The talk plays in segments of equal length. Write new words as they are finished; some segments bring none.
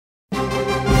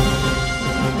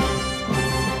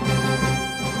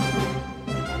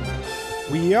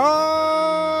We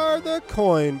are the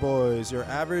Coin Boys, your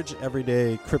average,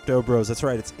 everyday crypto bros. That's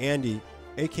right, it's Andy,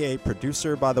 a.k.a.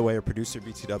 Producer, by the way, or Producer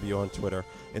BTW on Twitter.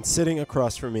 And sitting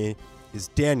across from me is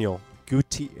Daniel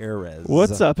Gutierrez.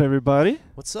 What's up, everybody?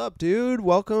 What's up, dude?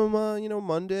 Welcome,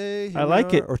 Monday. I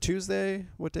like it. Or Tuesday.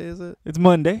 What day is it? It's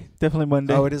Monday. Definitely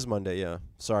Monday. Oh, it is Monday, yeah.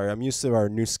 Sorry, I'm used to our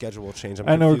new schedule change.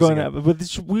 I know we're going out, but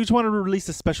we just wanted to release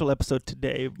a special episode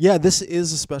today. Yeah, this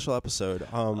is a special episode.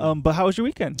 But how was your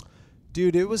weekend?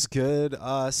 Dude, it was good.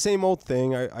 Same old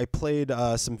thing. I played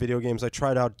some video games. I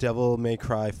tried out Devil May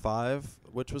Cry 5,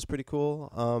 which was pretty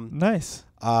cool. Nice.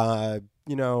 Saw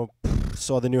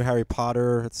the new Harry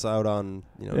Potter. It's out on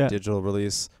digital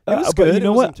release. It was But good. you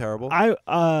know it wasn't what? terrible.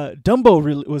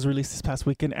 Dumbo was released this past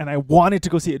weekend, and I wanted to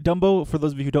go see it. Dumbo, for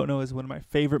those of you who don't know, is one of my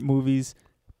favorite movies.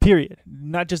 Period.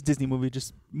 Not just Disney movie,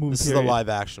 just movie. This period. is the live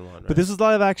action one, right? But this is the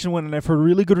live action one, and I've heard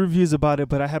really good reviews about it.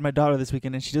 But I had my daughter this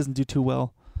weekend, and she doesn't do too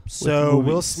well. So with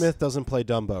Will movies. Smith doesn't play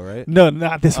Dumbo, right? No,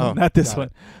 not this one. Not this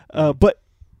got one. But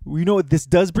you know what this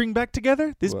does bring back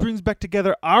together? This What? brings back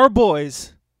together our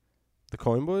boys, The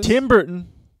Coin Boys? Tim Burton,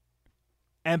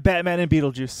 and Batman and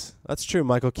Beetlejuice. That's true.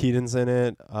 Michael Keaton's in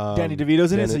it. Danny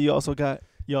DeVito's in it, so Danny- you also got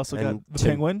and the Tim-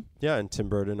 Penguin. Yeah, and Tim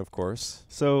Burton, of course.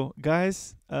 So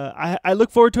guys, I look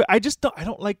forward to it. I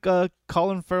don't like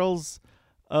Colin Farrell's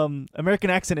American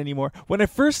accent anymore. When I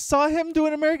first saw him do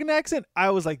an American accent,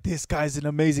 I was like, this guy's an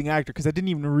amazing actor, because I didn't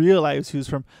even realize he was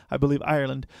from, I believe,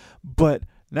 Ireland. But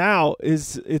now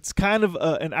it's kind of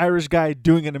an Irish guy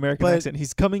doing an American accent.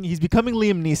 He's becoming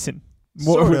Liam Neeson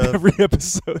more Sort with of. every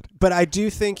episode. But I do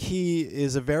think he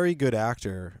is a very good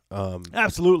actor.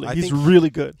 Absolutely, I he's think really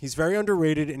good. He's very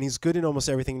underrated, and he's good in almost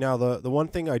everything. Now, the one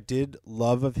thing I did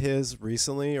love of his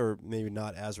recently, or maybe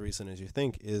not as recent as you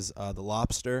think, is The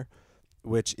Lobster,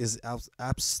 which is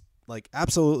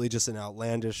absolutely just an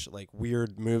outlandish,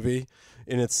 weird movie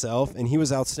in itself, and he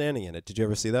was outstanding in it. Did you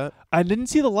ever see that? I didn't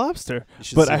see The Lobster, You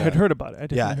should but see I had that. heard about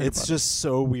it. It's just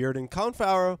so weird. And Colin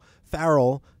Farrell,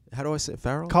 how do I say it?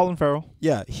 Farrell? Colin Farrell,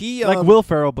 Yeah, he like Will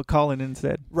Ferrell, but Colin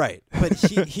instead. Right, but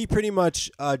he pretty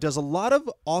much does a lot of.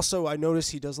 Also, I notice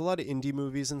he does a lot of indie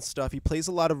movies and stuff. He plays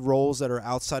a lot of roles that are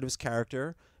outside of his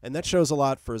character, and that shows a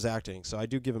lot for his acting. So I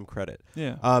do give him credit.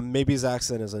 Yeah. Maybe his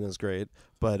accent isn't as great,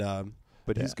 but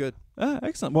he's good.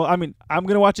 Excellent. Well, I mean, I'm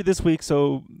going to watch it this week,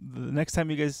 so the next time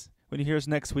when you hear us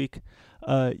next week,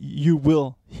 you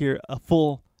will hear a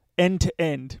full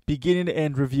end-to-end,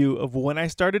 beginning-to-end review of when I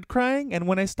started crying and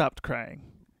when I stopped crying.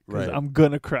 Because Right. I'm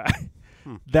going to cry.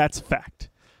 That's fact.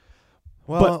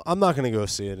 Well, I'm not going to go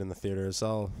see it in the theaters.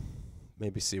 I'll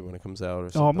maybe see it when it comes out or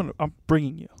something. I'm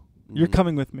bringing you. You're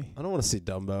coming with me. I don't want to see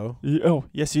Dumbo.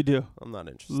 Yes, you do. I'm not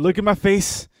interested. Look at my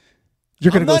face.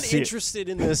 You're going to go see I'm not interested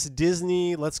in this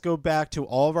Disney. Let's go back to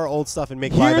all of our old stuff and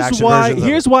make it. live action versions of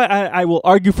Here's it. why I will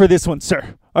argue for this one,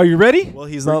 sir. Are you ready? Well,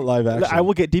 he's not live action. I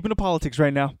will get deep into politics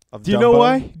right now. Of Do you know Dumbo?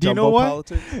 why? Do you know Dumbo why?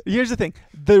 politics? Here's the thing.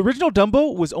 The original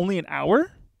Dumbo was only an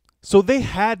hour, so they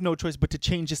had no choice but to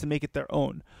change this and make it their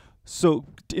own. So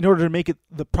in order to make it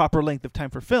the proper length of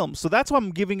time for film. So that's why I'm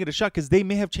giving it a shot, because they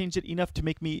may have changed it enough to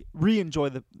make me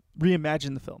reimagine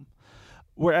the film.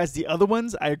 Whereas the other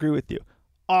ones, I agree with you.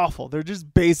 Awful. They're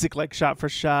just basic, shot for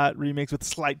shot remakes with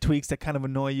slight tweaks that kind of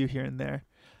annoy you here and there.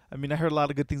 I mean, I heard a lot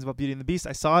of good things about Beauty and the Beast.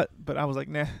 I saw it, but I was like,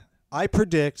 nah. I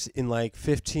predict in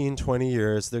 15, 20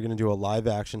 years, they're going to do a live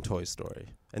action Toy Story.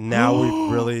 And now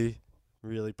we've really,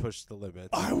 really pushed the limits.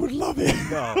 I would love it.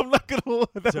 No. I'm not going to.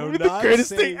 That Do would be the not greatest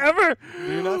say- thing ever.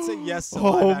 Do not say yes to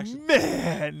live action.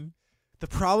 Man. The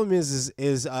problem is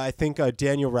I think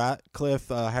Daniel Radcliffe,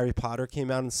 Harry Potter, came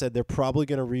out and said they're probably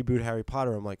going to reboot Harry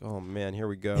Potter. I'm like, oh, man, here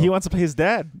we go. He wants to play his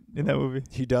dad in that movie.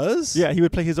 He does? Yeah, he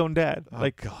would play his own dad. Oh,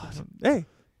 God. Hey,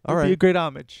 All it'd be right. a great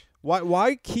homage.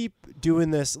 Why keep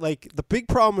doing this? The big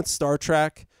problem with Star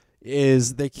Trek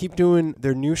is they keep doing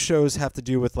their new shows have to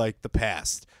do with the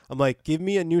past. I'm like, give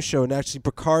me a new show. And actually,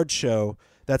 Picard show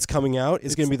that's coming out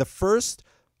is going to be the first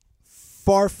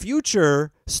far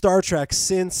future Star Trek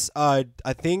since I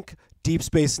think Deep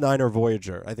Space Nine or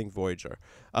Voyager. I think Voyager,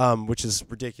 which is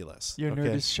ridiculous. Your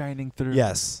nerd is shining through.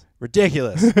 Yes.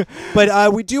 Ridiculous.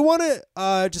 But we do want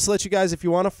to just let you guys, if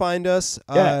you want to find us.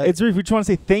 It's we just want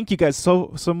to say thank you guys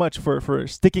so much for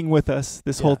sticking with us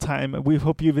this whole time. We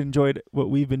hope you've enjoyed what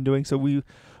we've been doing. So we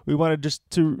wanted just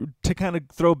to kind of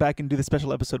throw back and do the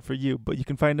special episode for you. But you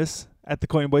can find us at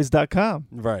thecoinboys.com.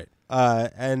 Right.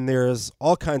 And there's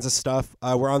all kinds of stuff.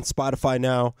 We're on Spotify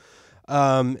now,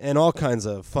 and all kinds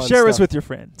of fun Share stuff. us with your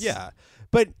friends. Yeah.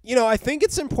 But, I think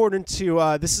it's important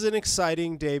to, this is an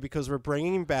exciting day because we're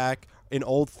bringing back an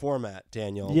old format,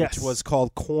 Daniel, Yes. which was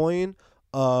called Coin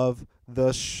of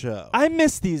the Show. I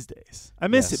miss these days. I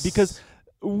miss it because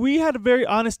we had very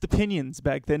honest opinions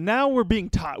back then. Now we're being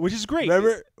taught, which is great.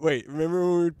 Remember when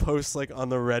we would post like on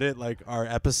the Reddit like our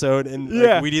episode, and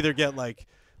Yeah. we'd either get like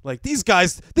these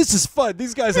guys, this is fun.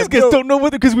 These guys don't know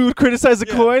what, because we would criticize the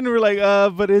Yeah. coin, and we're like,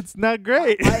 but it's not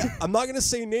great. I'm not gonna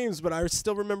say names, but I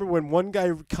still remember when one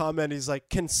guy commented, he's like,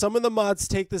 "Can some of the mods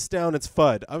take this down? It's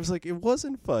FUD." I was like, "It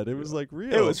wasn't FUD. It was like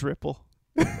real." It was Ripple.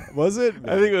 Was it?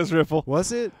 I think it was Ripple.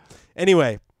 Was it?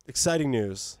 Anyway, exciting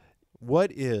news.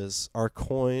 What is our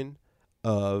coin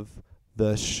of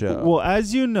the show? Well,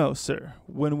 as you know, sir,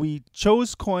 when we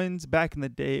chose coins back in the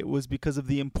day, it was because of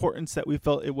the importance that we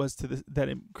felt it was that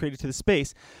it created to the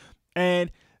space.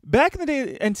 And back in the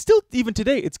day, and still even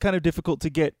today, it's kind of difficult to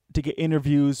get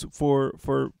interviews for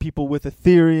people with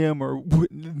Ethereum, or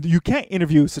you can't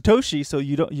interview Satoshi, so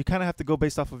you kind of have to go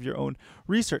based off of your own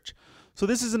research. So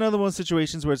this is another one of the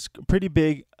situations where it's pretty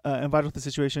big and vital to the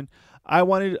situation. I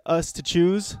wanted us to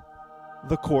choose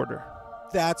the quarter.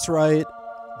 That's right.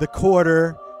 The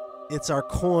quarter. It's our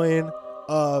coin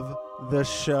of the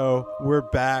show. We're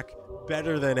back.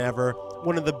 Better than ever.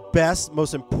 One of the best,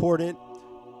 most important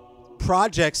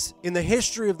projects in the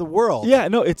history of the world. Yeah,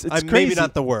 no, it's crazy. Maybe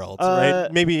not the world,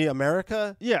 right? Maybe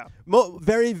America. Yeah.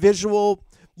 Very visual.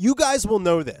 You guys will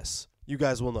know this.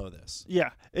 Yeah.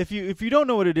 If you don't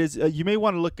know what it is, you may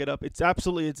want to look it up. It's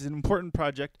an important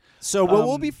project. So what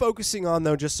we'll be focusing on,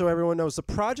 though, just so everyone knows, the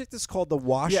project is called the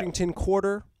Washington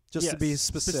Quarter, just to be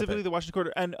specific. Specifically the Washington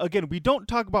Quarter. And again, we don't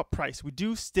talk about price. We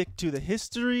do stick to the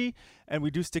history, and we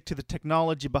do stick to the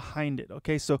technology behind it.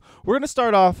 Okay, so we're going to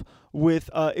start off with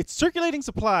its circulating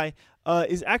supply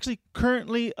is actually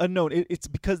currently unknown. It's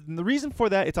because the reason for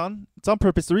that, it's on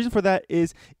purpose. The reason for that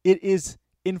is it is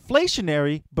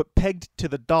inflationary but pegged to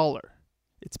the dollar.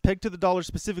 It's pegged to the dollar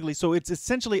specifically, so it's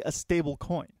essentially a stable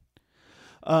coin.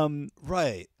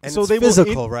 Right. And so it's they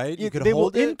physical, right? You could they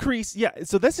hold will it. increase. Yeah.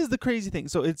 So this is the crazy thing.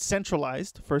 So it's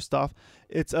centralized. First off,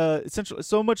 it's central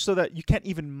so much so that you can't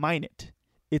even mine it.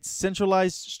 It's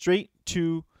centralized straight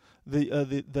to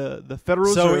the Federal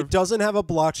Reserve. So it doesn't have a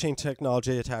blockchain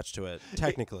technology attached to it,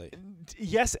 technically.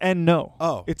 Yes and no.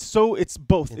 Oh. It's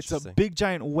both. It's a Interesting. big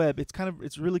giant web.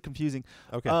 It's really confusing.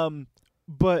 Okay.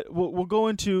 But we'll go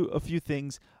into a few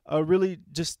things. Really,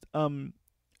 just one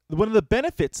of the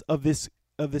benefits of this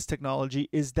technology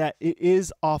is that it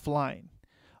is offline.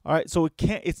 All right, so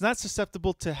it's not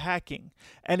susceptible to hacking,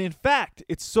 and in fact,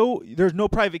 there's no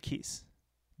private keys.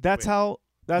 That's Wait. how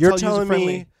You're telling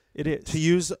user-friendly me it is. to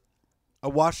use a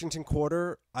Washington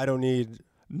Quarter, I don't need.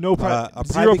 No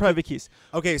private private keys.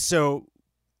 Okay, so.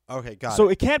 Okay, got it. So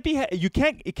it can't be.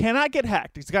 It cannot get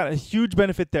hacked. It's got a huge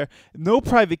benefit there. No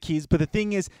private keys. But the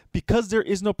thing is, because there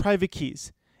is no private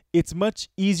keys, it's much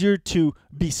easier to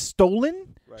be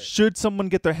stolen should someone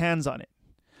get their hands on it.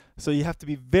 So you have to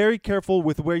be very careful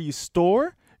with where you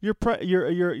store your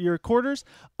quarters.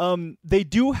 They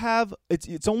do have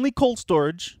it's only cold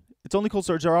storage. It's only cold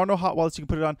storage. There are no hot wallets you can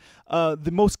put it on.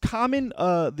 The most common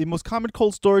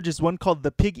cold storage is one called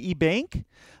the Piggy Bank.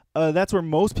 That's where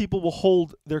most people will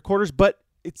hold their quarters, but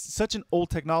it's such an old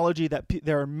technology that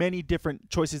there are many different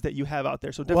choices that you have out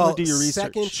there. So definitely do your research.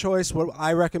 Second choice, what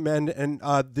I recommend, and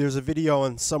there's a video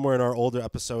on somewhere in our older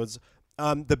episodes,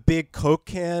 the big Coke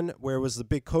can, where it was the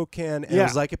big Coke can, and it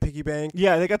was like a piggy bank.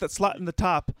 Yeah, they got that slot in the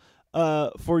top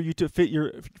for you to fit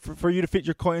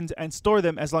your coins and store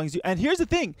them as long as you. And here's the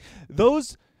thing,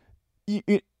 those.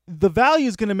 The value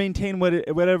is going to maintain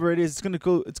whatever it is. It's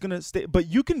going to stay, but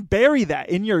you can bury that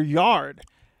in your yard.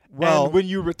 Well, and when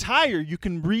you retire, you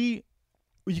can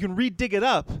re-dig it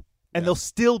up, and they'll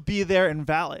still be there and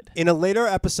valid. In a later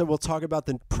episode, we'll talk about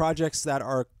the projects that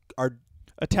are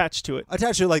attached to it.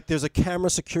 Like there's a camera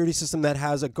security system that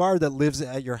has a guard that lives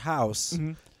at your house,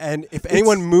 and if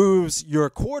anyone moves your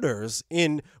quarters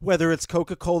in, whether it's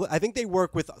Coca-Cola, I think they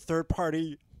work with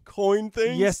third-party coin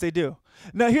things. Yes, they do.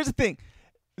 Now, here's the thing.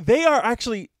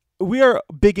 We are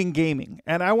big in gaming,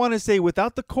 and I want to say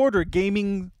without the quarter,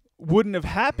 gaming wouldn't have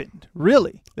happened,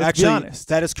 really. Let's be honest.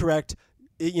 That is correct.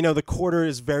 The quarter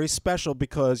is very special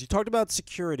because you talked about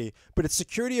security, but it's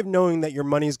security of knowing that your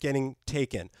money is getting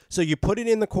taken. So you put it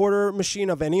in the quarter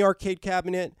machine of any arcade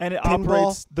cabinet. And it pinball.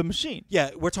 operates the machine. Yeah,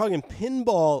 we're talking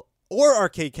pinball or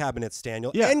arcade cabinets,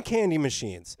 Daniel, and candy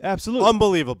machines. Absolutely.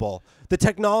 Unbelievable. The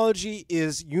technology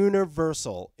is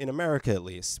universal, in America at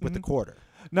least, with the quarter.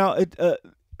 Now,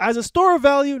 as a store of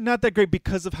value, not that great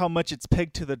because of how much it's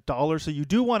pegged to the dollar. So you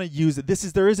do want to use it.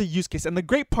 There is a use case. And the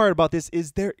great part about this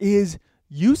is there is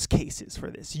use cases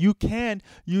for this. You can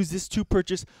use this to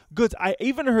purchase goods. I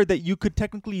even heard that you could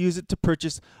technically use it to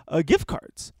purchase gift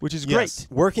cards, which is great.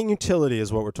 Working utility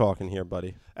is what we're talking here,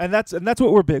 buddy. And that's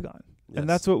what we're big on. And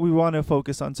that's what we want to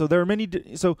focus on. So there are many.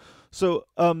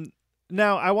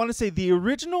 Now I want to say the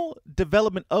original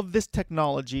development of this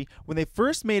technology, when they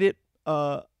first made it,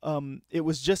 it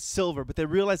was just silver, but they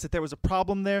realized that there was a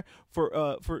problem there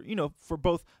for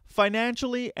both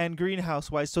financially and greenhouse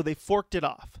wise. So they forked it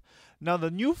off. Now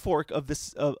the new fork of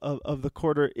this of the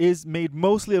quarter is made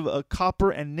mostly of a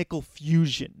copper and nickel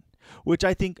fusion, which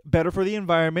I think better for the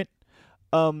environment.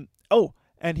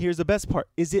 And here's the best part: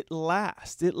 is it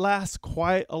lasts. It lasts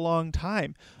quite a long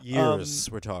time. Years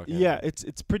we're talking. Yeah,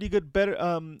 it's pretty good. Better.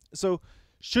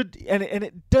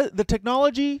 The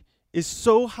technology is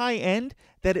so high end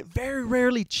that it very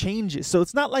rarely changes. So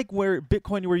it's not like where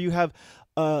Bitcoin, where you have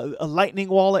a Lightning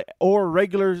wallet or a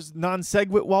regular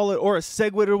non-SegWit wallet or a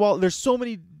SegWit wallet. There's so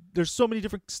many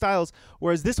different styles,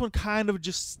 whereas this one kind of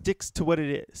just sticks to what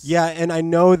it is. Yeah, and I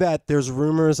know that there's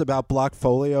rumors about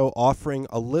Blockfolio offering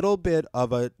a little bit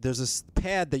of there's this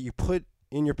pad that you put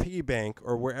in your piggy bank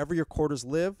or wherever your quarters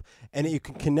live, and you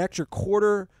can connect your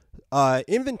quarter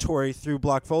inventory through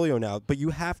Blockfolio now, but you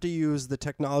have to use the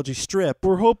technology strip.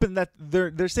 We're hoping that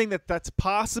they're saying that that's a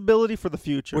possibility for the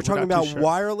future. We're talking about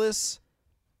wireless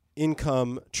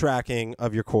income tracking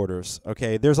of your quarters.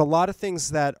 Okay, there's a lot of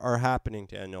things that are happening,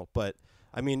 Daniel, but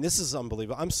I mean, this is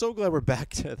unbelievable. I'm so glad we're back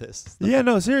to this. Yeah,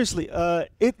 no, seriously.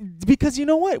 Because you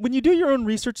know what? When you do your own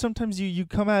research, sometimes you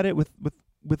come at it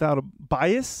without a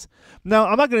bias. Now,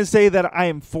 I'm not going to say that I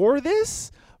am for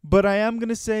this, but I am going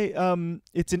to say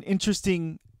it's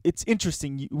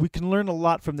interesting. We can learn a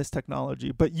lot from this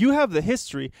technology. But you have the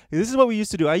history. This is what we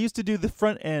used to do. I used to do the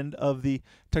front end of the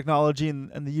technology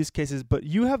and the use cases, but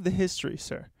you have the history,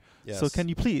 sir. Yes. So can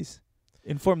you please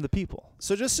inform the people?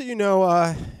 So just so you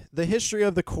know, the history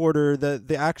of the quarter,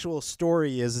 the actual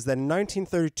story is that in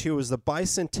 1932 was the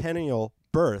bicentennial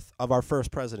birth of our first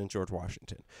president, George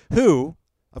Washington, who,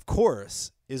 of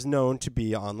course, is known to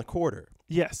be on the quarter.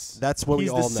 Yes. That's what we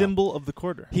all know. He's the symbol of the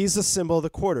quarter. He's the symbol of the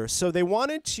quarter. So they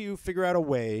wanted to figure out a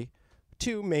way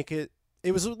to make it.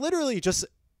 It was literally just,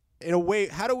 in a way,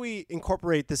 how do we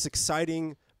incorporate this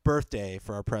exciting birthday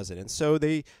for our president? So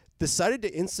they decided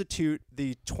to institute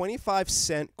the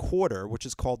 25-cent quarter, which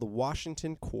is called the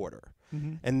Washington Quarter.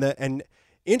 Mm-hmm. And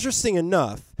interesting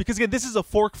enough, because again, this is a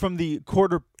fork from the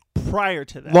quarter prior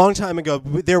to that. Long time ago.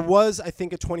 There was, I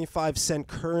think, a 25-cent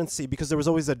currency because there was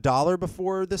always a dollar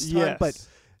before this time. Yes. But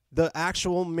the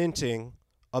actual minting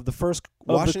of the first of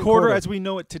Washington the quarter as we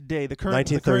know it today, the current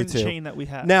chain that we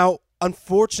have. Now,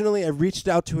 unfortunately, I reached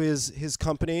out to his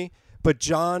company, but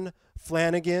John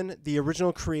Flanagan, the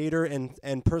original creator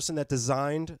and person that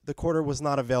designed the quarter, was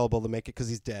not available to make it because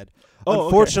he's dead.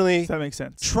 Unfortunately, okay. That makes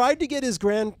sense. Tried to get his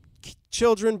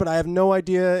grandchildren, but I have no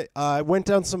idea. I went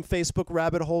down some Facebook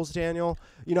rabbit holes, Daniel.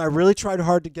 You know, I really tried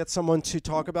hard to get someone to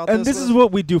talk about this. And this is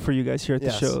what we do for you guys here at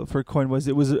the show for CoinWise.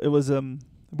 It was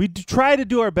we try to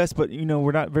do our best, but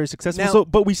we're not very successful. Now,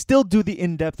 but we still do the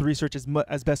in-depth research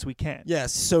as best we can.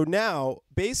 Yes. So now,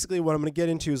 basically, what I'm going to get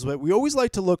into is what we always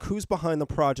like to look who's behind the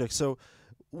project. So,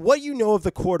 what you know of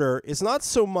the quarter is not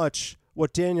so much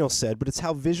what Daniel said, but it's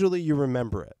how visually you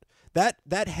remember it.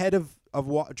 That head of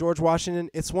George Washington,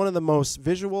 it's one of the most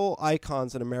visual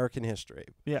icons in American history.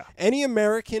 Yeah. Any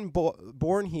American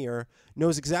born here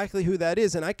knows exactly who that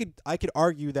is, and I could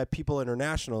argue that people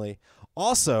internationally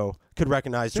also could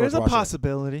recognize George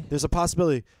Washington. There's a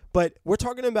possibility. But we're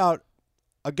talking about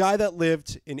a guy that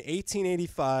lived in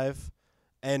 1885,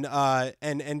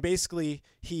 and basically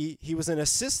he was an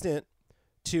assistant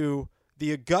to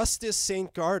the Augustus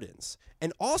St. Gardens,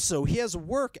 and also he has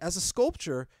work as a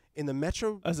sculptor in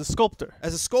the as a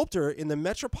sculptor in the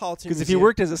Metropolitan Because Museum. if he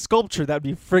worked as a sculptor, that'd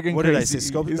be friggin' crazy. What did I say?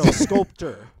 Sculptor? No,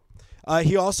 sculptor.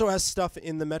 He also has stuff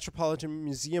in the Metropolitan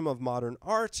Museum of Modern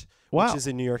Art, which is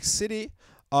in New York City.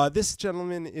 This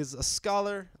gentleman is a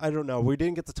scholar. I don't know. We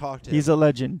didn't get to talk to him. He's a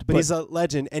legend. But he's a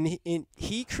legend. And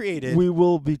he created... We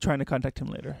will be trying to contact him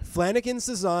later. Flanagan's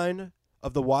design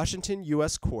of the Washington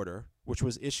U.S. Quarter, which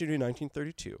was issued in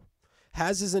 1932,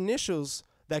 has his initials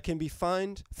that can be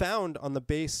found on the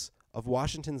base of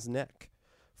Washington's neck.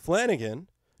 Flanagan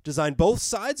designed both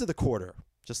sides of the quarter,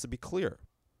 just to be clear.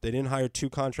 They didn't hire two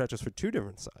contractors for two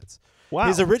different sides. Wow.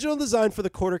 His original design for the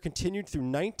quarter continued through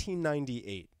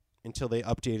 1998 until they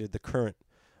updated the current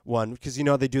one, because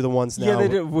they do the ones now. Yeah, they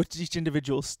do with each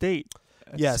individual state.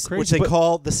 That's crazy, which they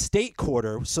call the state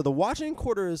quarter. So the Washington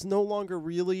quarter is no longer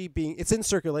really it's in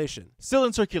circulation. Still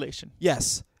in circulation.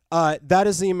 Yes. That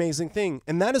is the amazing thing.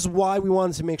 And that is why we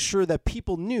wanted to make sure that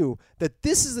people knew that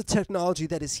this is the technology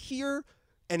that is here,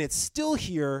 and it's still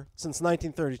here since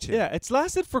 1932. Yeah, it's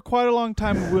lasted for quite a long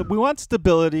time. We want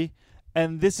stability,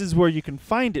 and this is where you can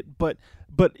find it. But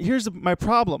here's my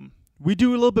problem we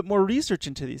do a little bit more research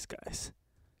into these guys.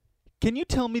 Can you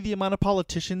tell me the amount of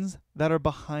politicians that are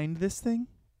behind this thing?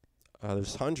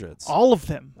 There's hundreds. All of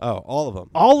them. Oh, all of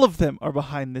them. All of them are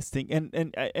behind this thing.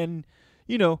 And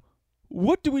you know,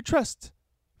 what do we trust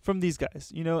from these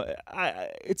guys? You know,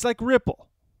 it's like Ripple.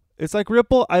 It's like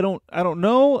Ripple. I don't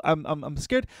know. I'm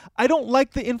scared. I don't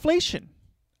like the inflation.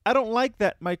 I don't like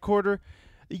that my quarter,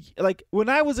 like when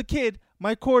I was a kid,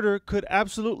 my quarter could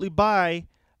absolutely buy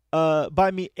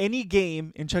me any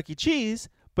game in Chuck E. Cheese.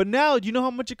 But now, do you know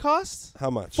how much it costs? How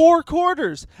much? 4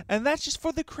 quarters. And that's just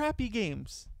for the crappy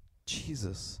games.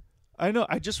 Jesus. I know.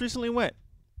 I just recently went.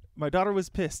 My daughter was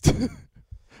pissed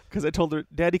because I told her,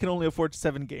 Daddy can only afford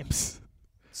 7 games.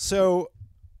 So,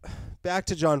 back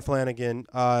to John Flanagan.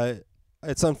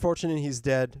 It's unfortunate he's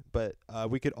dead, but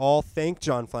we could all thank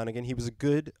John Flanagan. He was a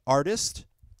good artist.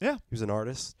 Yeah. He was an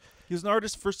artist. He was an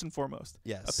artist first and foremost.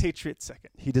 Yes. A patriot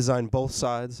second. He designed both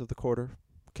sides of the quarter.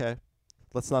 Okay.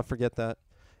 Let's not forget that.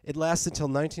 It lasted until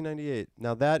 1998.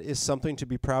 Now, that is something to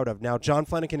be proud of. Now, John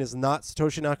Flanagan is not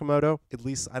Satoshi Nakamoto. At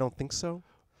least, I don't think so.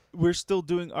 We're still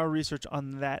doing our research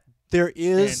on that. There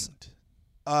is,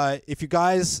 end. if you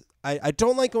guys, I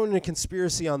don't like going into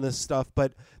conspiracy on this stuff,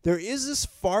 but there is this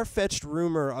far-fetched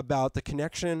rumor about the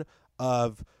connection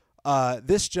of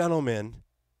this gentleman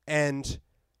and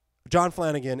John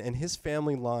Flanagan and his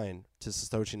family line to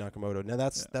Satoshi Nakamoto. Now,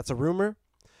 that's a rumor,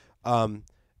 and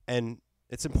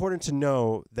it's important to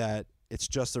know that it's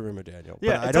just a rumor, Daniel.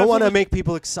 Yeah, but I don't want to make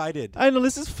people excited. I know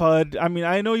this is FUD. I mean,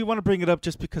 I know you want to bring it up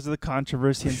just because of the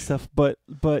controversy and stuff, but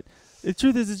the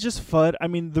truth is, it's just FUD. I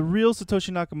mean, the real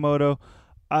Satoshi Nakamoto,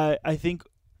 I think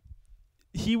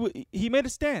he made a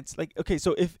stance. Like, okay,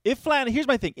 so if Flanagan, here's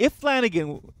my thing: if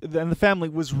Flanagan and the family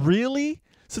was really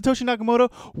Satoshi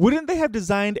Nakamoto, wouldn't they have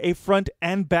designed a front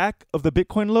and back of the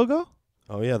Bitcoin logo?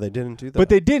 Oh, yeah, they didn't do that. But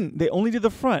they didn't. They only did the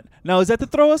front. Now, is that to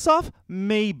throw us off?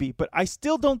 Maybe. But I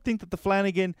still don't think that the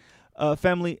Flanagan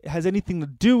family has anything to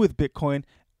do with Bitcoin.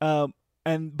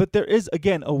 But there is,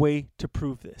 again, a way to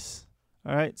prove this.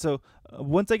 All right? So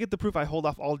once I get the proof, I hold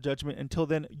off all judgment. Until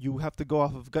then, you have to go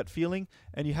off of gut feeling,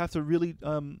 and you have to really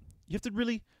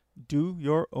do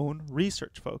your own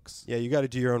research, folks. Yeah, you got to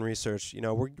do your own research. You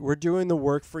know, we're doing the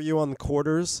work for you on the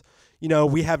quarters. You know,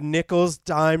 we have nickels,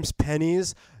 dimes,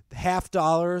 pennies,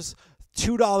 $50,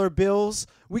 $2 bills.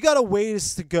 We got a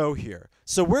ways to go here.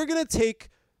 So we're going to take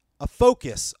a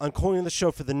focus on Coining the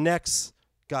Show for the next,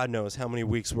 God knows how many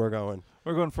weeks we're going.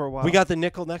 We're going for a while. We got the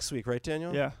nickel next week, right,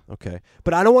 Daniel? Yeah. Okay.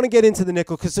 But I don't want to get into the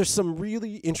nickel because there's some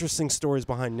really interesting stories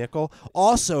behind nickel.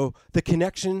 Also, the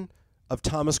connection of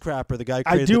Thomas Crapper, the guy who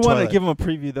created I do the want to toilet. give him a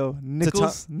preview, though.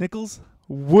 Nichols,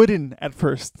 wooden at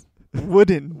first.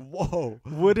 Wooden. Whoa.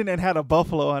 Wooden and had a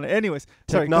buffalo on it. Anyways,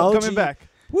 sorry, Technology. coming back.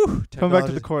 Woo. Coming back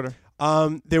to the quarter.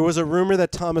 There was a rumor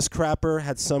that Thomas Crapper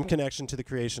had some connection to the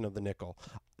creation of the nickel.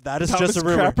 That is Thomas just a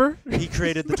rumor. Crapper? He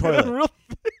created the toilet.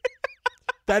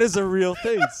 That is a real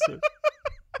thing, sir.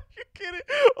 You're kidding.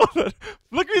 Hold on.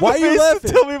 Look me in Why the are you face laughing?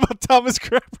 and tell me about Thomas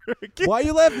Crapper again. Why are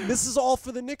you laughing? This is all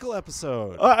for the nickel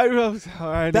episode.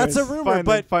 That's a rumor,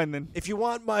 but fine then. If you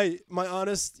want my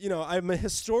honest, I'm a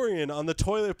historian on the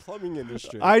toilet plumbing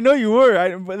industry. I know you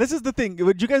were. But this is the thing.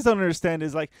 What you guys don't understand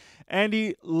is, like,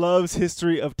 Andy loves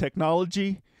history of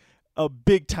technology,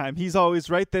 big time. He's always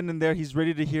right then and there. He's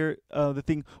ready to hear the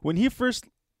thing. When he first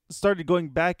started going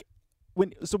back,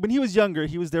 when he was younger,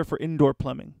 he was there for indoor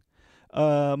plumbing.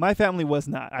 My family was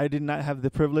not. I did not have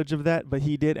the privilege of that, but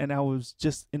he did, and I was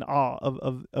just in awe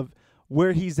of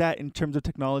where he's at in terms of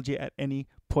technology at any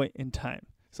point in time.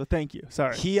 So thank you.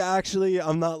 Sorry. He actually,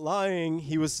 I'm not lying.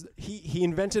 He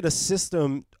invented a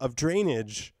system of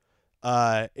drainage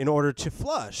in order to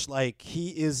flush. Like, he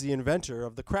is the inventor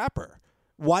of the crapper.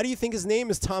 Why do you think his name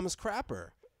is Thomas Crapper?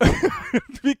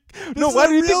 No, why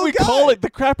do you think we call it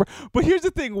the crapper? But here's the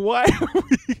thing: why?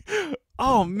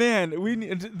 Oh man,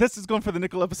 this is going for the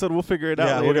nickel episode. We'll figure it out.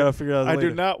 Yeah, later. we gotta figure it out. I later.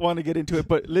 do not want to get into it,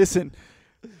 but listen,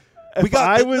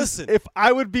 listen.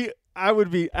 I would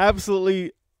be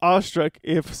absolutely awestruck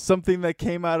if something that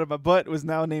came out of my butt was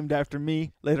now named after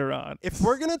me later on. If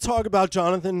we're gonna talk about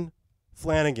Jonathan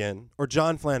Flanagan or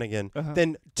John Flanagan,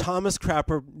 then Thomas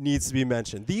Crapper needs to be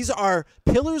mentioned. These are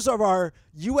pillars of our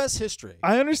U.S. history.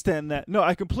 I understand that. No,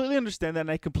 I completely understand that,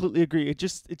 and I completely agree. It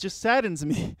just saddens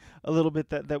me a little bit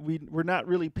that we're not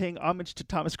really paying homage to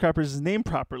Thomas Crapper's name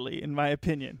properly, in my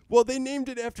opinion. Well, they named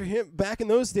it after him. Back in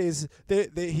those days,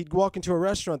 he'd walk into a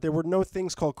restaurant. There were no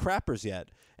things called crappers yet,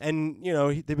 and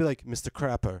they'd be like, "Mr.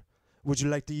 Crapper, would you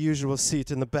like the usual seat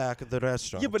in the back of the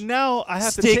restaurant?" Yeah, but now I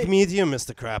have Steak to medium,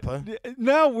 Mr. Crapper.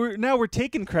 Now we're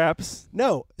taking craps.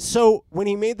 No. So when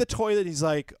he made the toilet, he's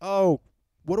like, "Oh,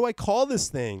 what do I call this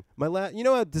thing? You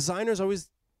know how designers always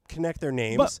connect their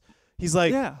names? But- He's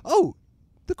like, Yeah. oh,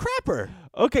 the crapper.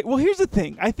 Okay, well, here's the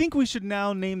thing. I think we should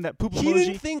now name that poop He emoji.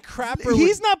 didn't think crapper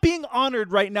He's not being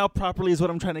honored right now properly is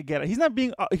what I'm trying to get at. He's not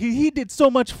being he did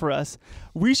so much for us.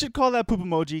 We should call that poop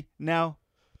emoji now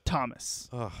Thomas.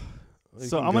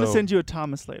 So I'm going to send you a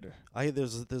Thomas later.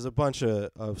 There's a bunch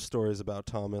of stories about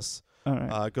Thomas. All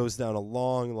right. It goes down a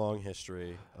long, long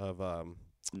history of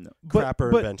No.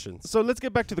 crapper inventions. So let's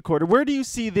get back to the quarter. Where do you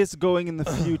see this going in the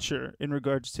future in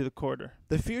regards to the quarter?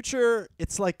 The future,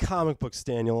 it's like comic books,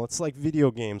 Daniel. It's like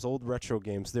video games, old retro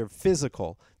games. They're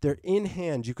physical. They're in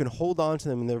hand. You can hold on to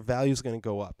them, and their value's going to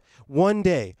go up. One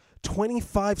day,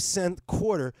 25-cent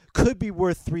quarter could be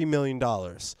worth $3 million.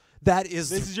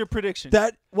 This is your prediction.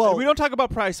 We don't talk about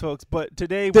price, folks, but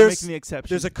today we're making the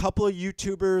exception. There's a couple of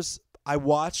YouTubers I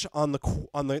watch on the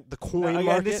coin again,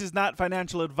 market. this is not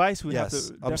financial advice. We have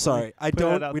to. I'm sorry.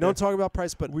 We don't talk about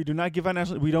price, but we do not give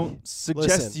financial. We don't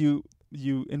suggest you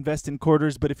invest in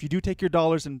quarters. But if you do take your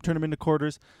dollars and turn them into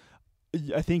quarters,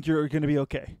 I think you're going to be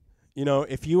okay. You know,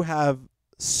 if you have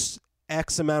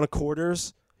X amount of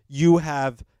quarters, you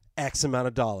have X amount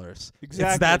of dollars.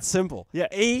 Exactly. It's that simple. Yeah.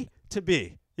 A to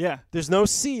B. Yeah. There's no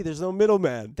C. There's no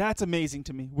middleman. That's amazing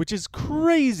to me, which is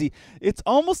crazy. It's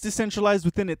almost decentralized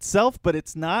within itself, but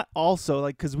it's not also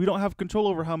because we don't have control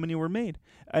over how many were made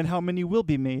and how many will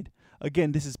be made.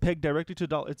 Again, this is pegged directly to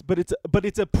dollars, but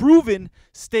it's a proven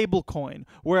stable coin.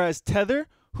 Whereas Tether,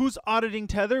 who's auditing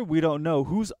Tether? We don't know.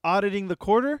 Who's auditing the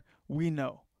quarter? We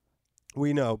know.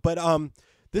 We know. But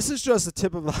this is just the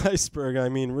tip of the iceberg. I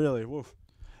mean, really. Woof.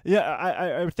 Yeah,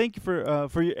 I thank you for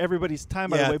everybody's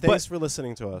time. Yeah, by the way. Thanks for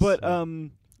listening to us. But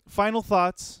final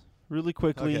thoughts, really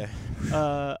quickly.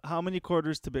 Okay. How many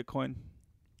quarters to Bitcoin?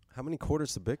 How many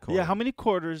quarters to Bitcoin? Yeah, how many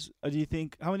quarters do you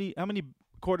think? How many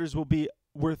quarters will be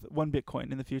worth one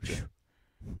Bitcoin in the future?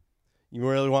 You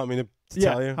really want me to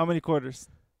tell you? How many quarters?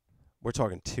 We're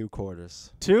talking 2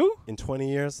 quarters. 2? In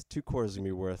 20 years, 2 quarters are going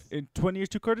to be worth. In 20 years,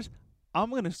 2 quarters? I'm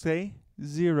going to say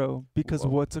 0 because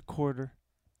what's a quarter?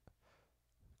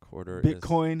 Quarter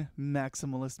Bitcoin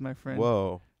maximalist, my friend.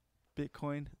 Whoa.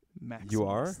 Bitcoin maximalist. You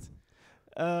are?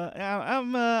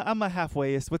 I'm a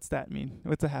halfwayist. What's that mean?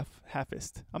 What's a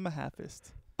halfist? I'm a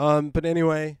halfist. But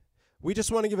anyway, we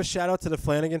just want to give a shout out to the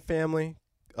Flanagan family.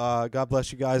 God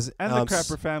bless you guys. And the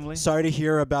Crapper family. Sorry to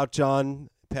hear about John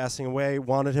passing away.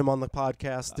 Wanted him on the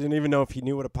podcast. Didn't even know if he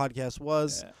knew what a podcast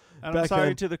was. Yeah. And I'm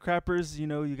sorry to the Crappers. You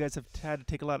know, you guys have had to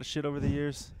take a lot of shit over the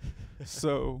years.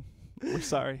 So we're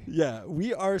sorry. Yeah,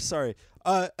 we are sorry.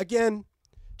 Again,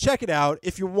 check it out.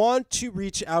 If you want to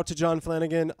reach out to John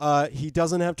Flanagan, he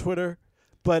doesn't have Twitter,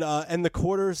 but and the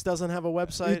Quarters doesn't have a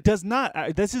website. It does not.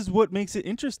 This is what makes it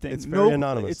interesting. It's very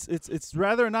anonymous. It's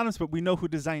rather anonymous, but we know who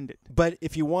designed it. But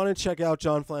if you want to check out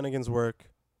John Flanagan's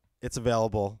work, it's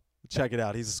available. Check it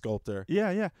out. He's a sculptor.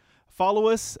 Yeah. Follow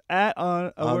us at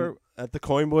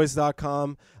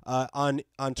thecoinboys.com. On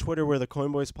Twitter, we're the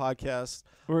Coinboys Podcast.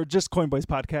 We're just Coinboys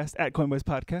Podcast at Coinboys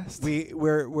Podcast.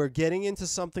 We're getting into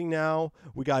something now.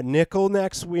 We got nickel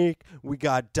next week. We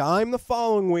got dime the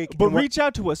following week. But reach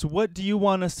out to us. What do you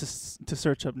want us to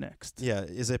search up next? Yeah,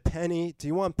 is it penny? Do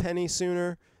you want penny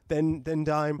sooner than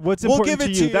dime? What's we'll important give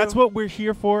it to you? you. That's what we're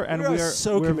here for, and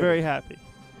we're very happy.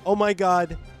 Oh my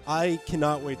God, I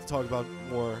cannot wait to talk about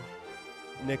more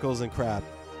nickels and crap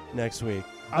next week.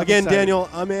 Again, excited. Daniel,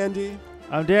 I'm Andy.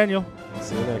 I'm Daniel.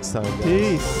 See you next time, guys.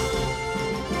 Peace.